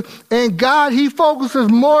promises, and God, he focuses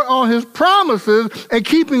more on his promises and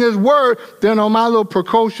keeping his word than on my little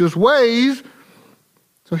precocious ways.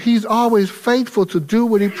 So he's always faithful to do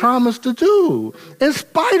what he promised to do, in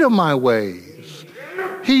spite of my ways.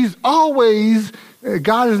 He's always,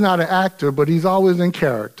 God is not an actor, but he's always in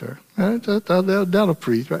character. That'll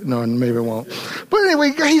preach, right? No, maybe it won't. But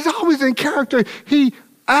anyway, he's always in character. He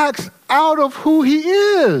acts out of who he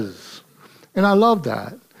is. And I love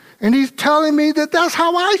that. And he's telling me that that's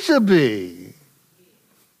how I should be.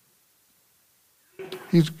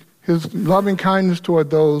 His loving kindness toward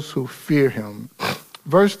those who fear him.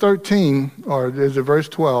 Verse 13, or is it verse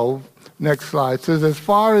 12? Next slide says, as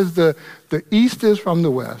far as the east is from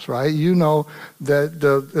the west, right? You know that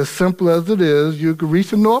as simple as it is, you can reach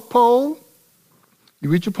the North Pole, you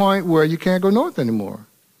reach a point where you can't go north anymore,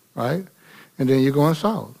 right? And then you're going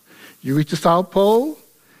south. You reach the South Pole,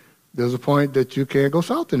 there's a point that you can't go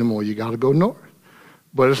south anymore. You got to go north.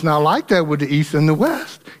 But it's not like that with the east and the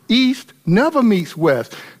west. East never meets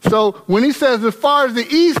west. So when he says as far as the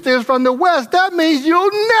east is from the west, that means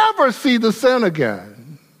you'll never see the sun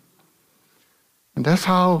again. And that's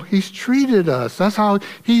how he's treated us. That's how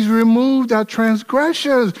he's removed our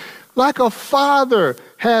transgressions. Like a father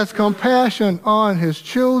has compassion on his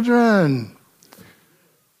children,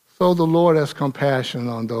 so the Lord has compassion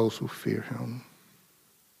on those who fear him.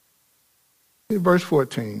 In verse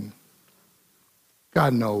 14,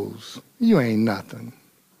 God knows you ain't nothing.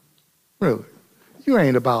 Really. You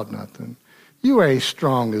ain't about nothing. You ain't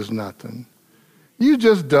strong as nothing. You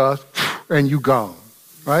just dust and you gone,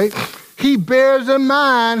 right? He bears in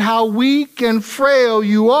mind how weak and frail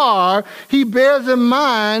you are. He bears in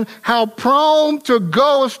mind how prone to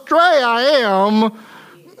go astray I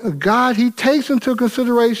am. God, he takes into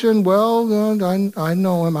consideration, well, I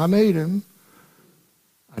know him. I made him.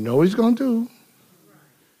 I know what he's going to do.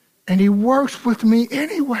 And he works with me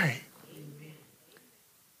anyway.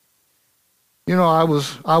 You know, I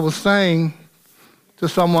was saying to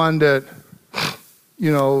someone that,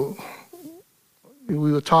 you know,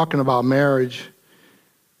 we were talking about marriage,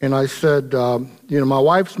 and I said, you know, my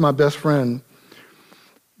wife's my best friend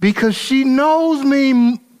because she knows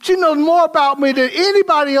me. She knows more about me than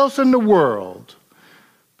anybody else in the world,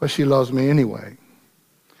 but she loves me anyway.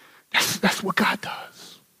 That's what God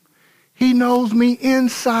does. He knows me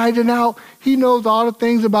inside and out. He knows all the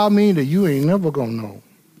things about me that you ain't never gonna know.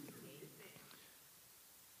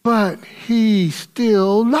 But he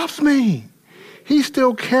still loves me. He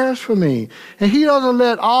still cares for me. And he doesn't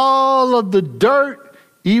let all of the dirt,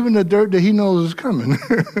 even the dirt that he knows is coming,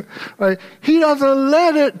 right? He doesn't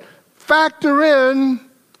let it factor in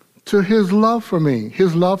to his love for me.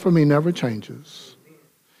 His love for me never changes.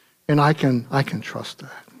 And I can trust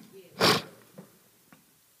that.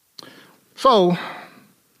 So,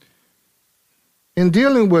 in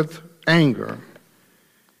dealing with anger,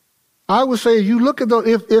 I would say you look at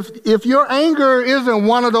if your anger isn't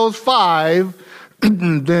one of those 5,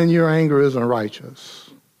 then your anger isn't righteous.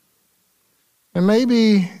 And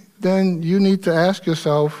maybe then you need to ask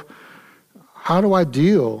yourself, how do I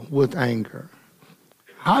deal with anger?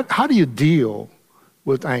 How do you deal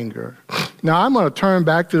with anger? Now, I'm going to turn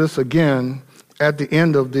back to this again at the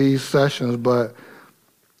end of these sessions, but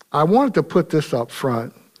I wanted to put this up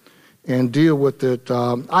front and deal with it.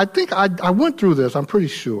 I think I went through this, I'm pretty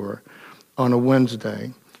sure, on a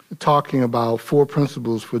Wednesday, talking about 4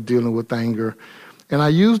 principles for dealing with anger. And I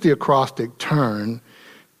used the acrostic turn.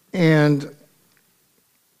 And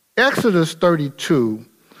Exodus 32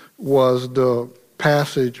 was the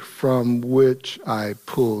passage from which I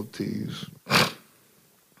pulled these.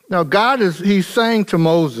 Now, he's saying to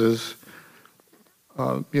Moses,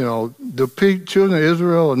 you know, the children of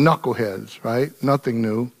Israel are knuckleheads, right? Nothing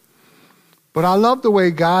new. But I love the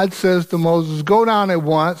way God says to Moses, go down at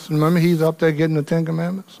once. Remember, he's up there getting the 10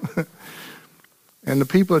 Commandments. And the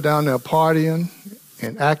people are down there partying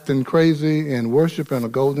and acting crazy and worshiping a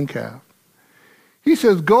golden calf. He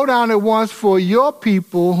says, go down at once, for your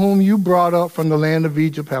people whom you brought up from the land of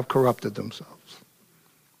Egypt have corrupted themselves.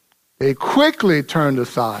 They quickly turned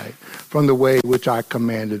aside from the way which I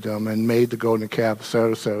commanded them and made the golden calf,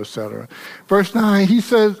 etc., etc., etc. Verse 9, he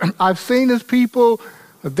says, I've seen this people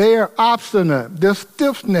They are obstinate. They're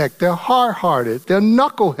stiff-necked. They're hard-hearted. They're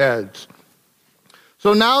knuckleheads.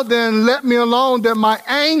 So now then, let me alone that my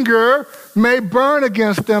anger may burn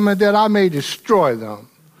against them and that I may destroy them.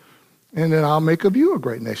 And then I'll make of you a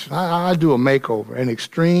great nation. I do a makeover, an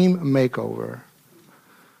extreme makeover.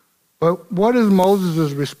 But what is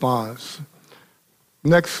Moses' response?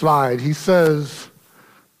 Next slide. He says,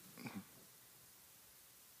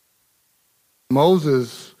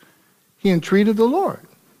 Moses, he entreated the Lord.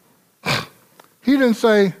 He didn't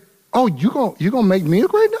say, oh, you gonna make me a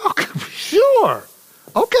great nation? Sure.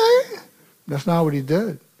 Okay. That's not what he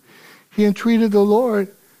did. He entreated the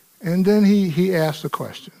Lord, and then he asked a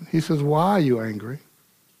question. He says, why are you angry?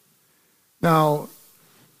 Now,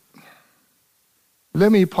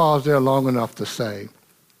 let me pause there long enough to say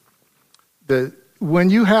that when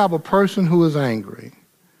you have a person who is angry,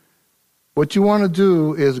 what you want to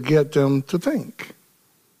do is get them to think.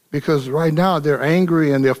 Because right now they're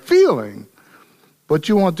angry and they're feeling, but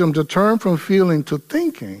you want them to turn from feeling to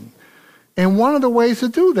thinking. And one of the ways to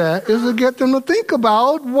do that is to get them to think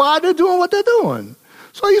about why they're doing what they're doing.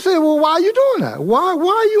 So you say, well, why are you doing that? Why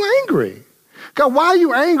are you angry? God, why are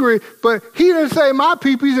you angry? But he didn't say my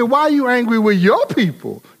people. He said, why are you angry with your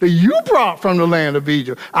people that you brought from the land of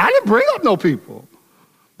Egypt? I didn't bring up no people.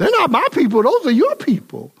 They're not my people. Those are your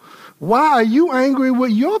people. Why are you angry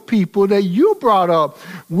with your people that you brought up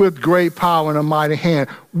with great power and a mighty hand?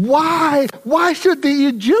 Why should the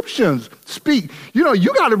Egyptians speak? You know,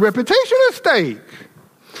 you got a reputation at stake.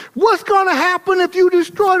 What's going to happen if you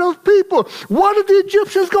destroy those people? What are the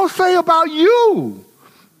Egyptians going to say about you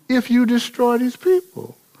if you destroy these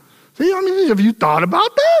people? See, I mean, have you thought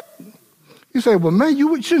about that? You say, well, man,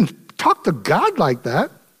 you shouldn't talk to God like that.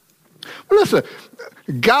 Well, listen,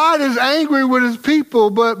 God is angry with his people,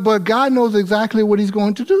 but God knows exactly what he's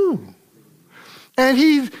going to do. And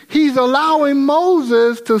he's allowing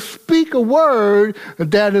Moses to speak a word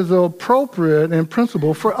that is appropriate and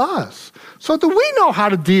principle for us, so that we know how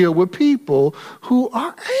to deal with people who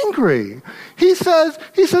are angry. He says,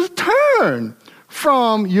 turn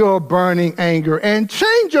from your burning anger and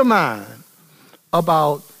change your mind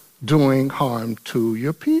about doing harm to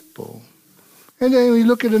your people. And then we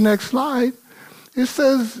look at the next slide. It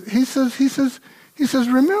says, he says,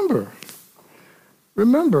 remember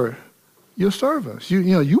your servants.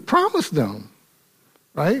 You promised them,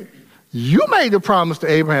 right? You made the promise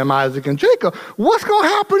to Abraham, Isaac, and Jacob. What's going to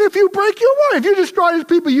happen if you break your word? If you destroy these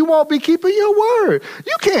people, you won't be keeping your word.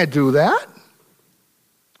 You can't do that.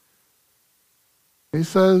 He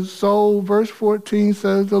says, so verse 14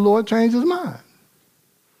 says, the Lord changed his mind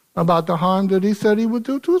about the harm that he said he would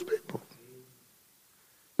do to his people.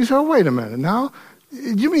 You say, oh, wait a minute now.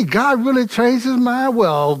 You mean God really changed his mind?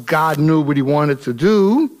 Well, God knew what he wanted to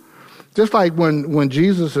do. Just like when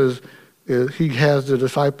Jesus he has the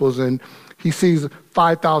disciples and he sees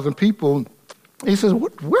 5,000 people, he says,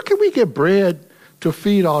 where can we get bread to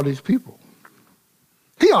feed all these people?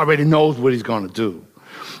 He already knows what he's going to do.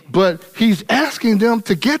 But he's asking them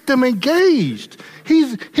to get them engaged.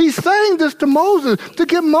 He's saying this to Moses to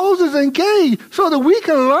get Moses engaged so that we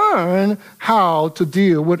can learn how to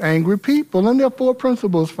deal with angry people. And there are 4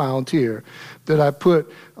 principles found here that I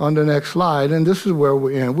put on the next slide. And this is where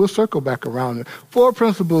we're in. We'll circle back around it. 4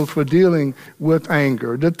 principles for dealing with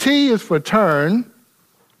anger. The T is for turn.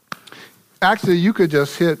 Actually, you could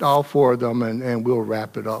just hit all 4 of them and we'll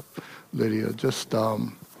wrap it up, Lydia. Just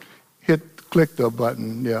click the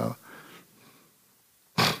button, yeah.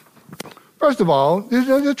 First of all,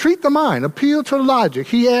 treat the mind, appeal to logic.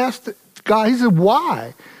 He asked God, he said,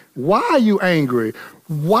 why? Why are you angry?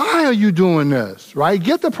 Why are you doing this, right?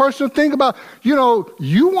 Get the person to think about, you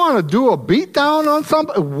want to do a beat down on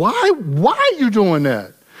somebody. Why are you doing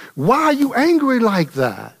that? Why are you angry like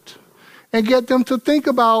that? And get them to think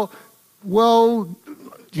about, well,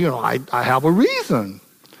 I have a reason.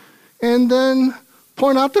 And then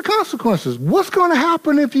point out the consequences. What's going to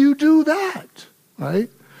happen if you do that, right?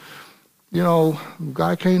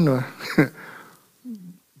 God came to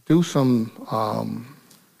do some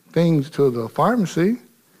things to the pharmacy.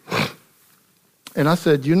 And I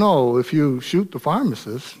said, if you shoot the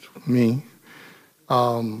pharmacist, me,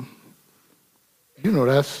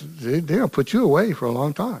 they'll put you away for a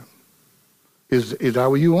long time. Is that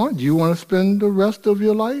what you want? Do you want to spend the rest of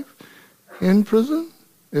your life in prison?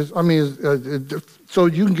 So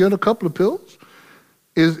you can get a couple of pills?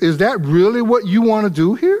 Is that really what you want to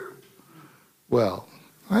do here? Well,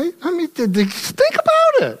 right? Think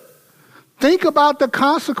about it. Think about the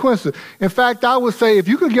consequences. In fact, I would say if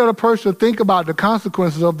you could get a person to think about the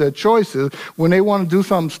consequences of their choices when they want to do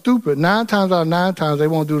something stupid, 9 times out of 9 times they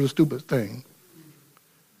won't do the stupid thing.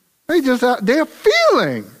 They're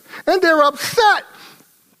feeling, and they're upset,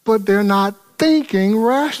 but they're not thinking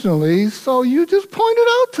rationally, so you just point it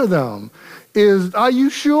out to them. Are you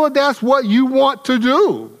sure that's what you want to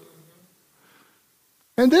do?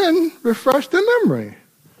 And then refresh the memory.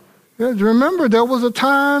 Remember, there was a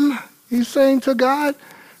time he's saying to God,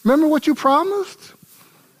 remember what you promised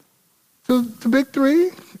to the big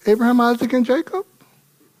three, Abraham, Isaac, and Jacob?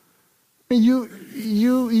 And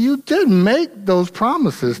you did make those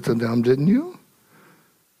promises to them, didn't you?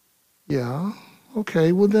 Yeah.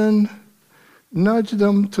 Okay, well then nudge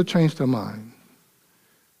them to change their mind.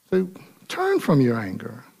 So turn from your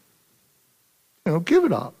anger. Give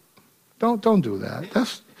it up. Don't do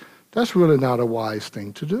that. That's really not a wise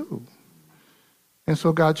thing to do. And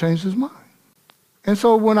so God changed his mind. And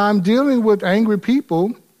so when I'm dealing with angry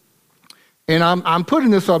people, and I'm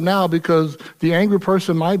putting this up now because the angry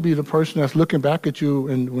person might be the person that's looking back at you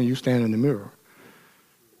when you stand in the mirror.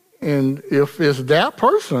 And if it's that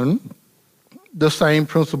person, the same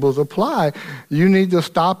principles apply. You need to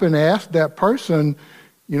stop and ask that person,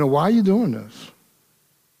 why are you doing this?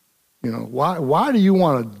 Why do you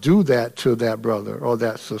want to do that to that brother or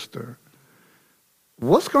that sister?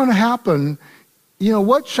 What's going to happen?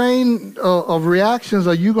 What chain of reactions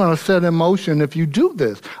are you going to set in motion if you do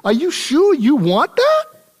this? Are you sure you want that?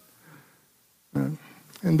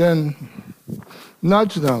 And then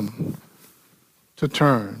nudge them to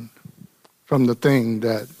turn from the thing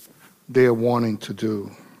that they're wanting to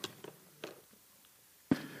do.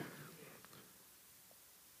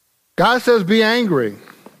 God says, be angry.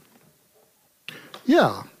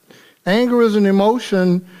 Yeah, anger is an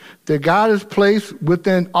emotion that God has placed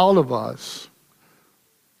within all of us.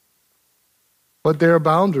 But there are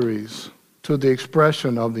boundaries to the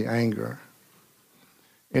expression of the anger.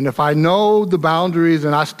 And if I know the boundaries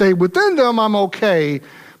and I stay within them, I'm okay.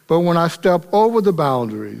 But when I step over the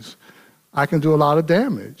boundaries, I can do a lot of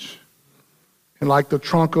damage. And like the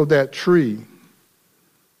trunk of that tree,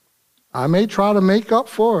 I may try to make up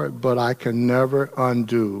for it, but I can never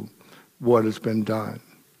undo what has been done.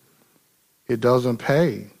 It doesn't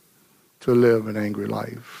pay to live an angry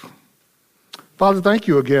life. Father, thank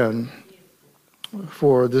you again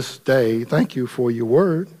for this day. Thank you for your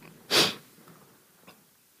word.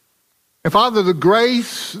 And Father, the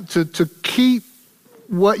grace to keep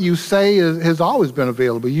what you say has always been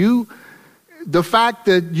available. The fact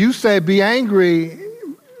that you say be angry,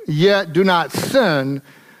 yet do not sin,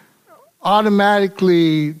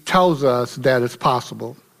 automatically tells us that it's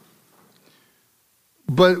possible.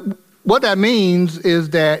 But what that means is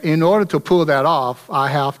that in order to pull that off, I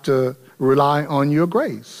have to rely on your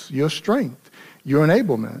grace, your strength, your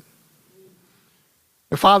enablement.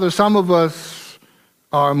 And Father, some of us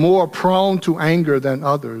are more prone to anger than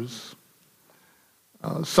others.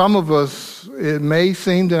 Some of us, it may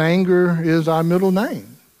seem that anger is our middle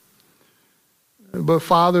name. But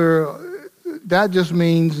Father, that just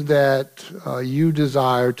means that you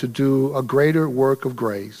desire to do a greater work of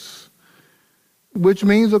grace, which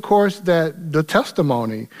means, of course, that the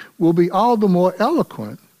testimony will be all the more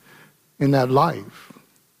eloquent in that life.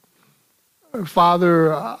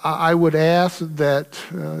 Father, I would ask that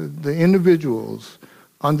the individuals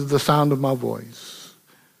under the sound of my voice,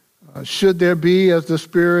 should there be, as the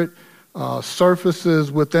Spirit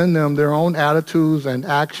surfaces within them, their own attitudes and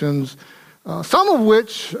actions, some of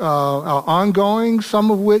which are ongoing,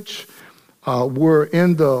 some of which were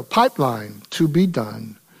in the pipeline to be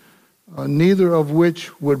done, neither of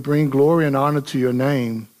which would bring glory and honor to your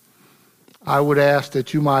name, I would ask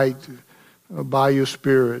that you might, by your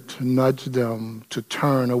Spirit, nudge them to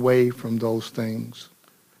turn away from those things.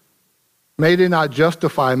 May they not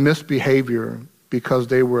justify misbehavior because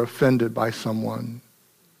they were offended by someone.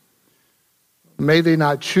 May they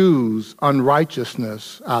not choose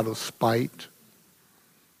unrighteousness out of spite.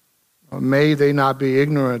 May they not be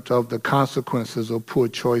ignorant of the consequences of poor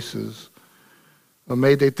choices. Or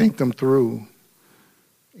may they think them through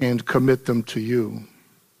and commit them to you.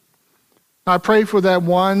 I pray for that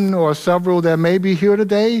one or several that may be here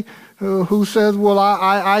today who says, well,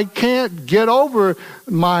 I can't get over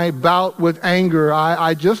my bout with anger.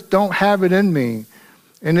 I just don't have it in me.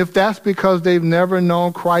 And if that's because they've never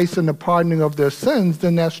known Christ and the pardoning of their sins,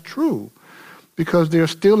 then that's true, because they're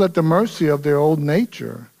still at the mercy of their old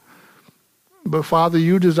nature. But Father,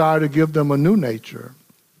 you desire to give them a new nature.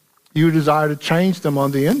 You desire to change them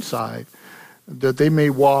on the inside, that they may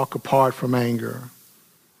walk apart from anger.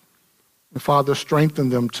 And Father, strengthen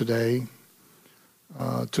them today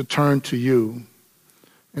to turn to you,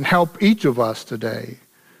 and help each of us today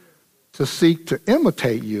to seek to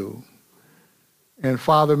imitate you. And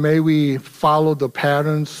Father, may we follow the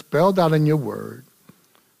patterns spelled out in your word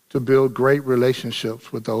to build great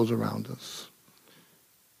relationships with those around us.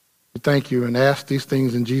 We thank you and ask these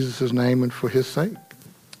things in Jesus' name and for his sake.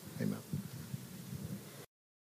 Amen.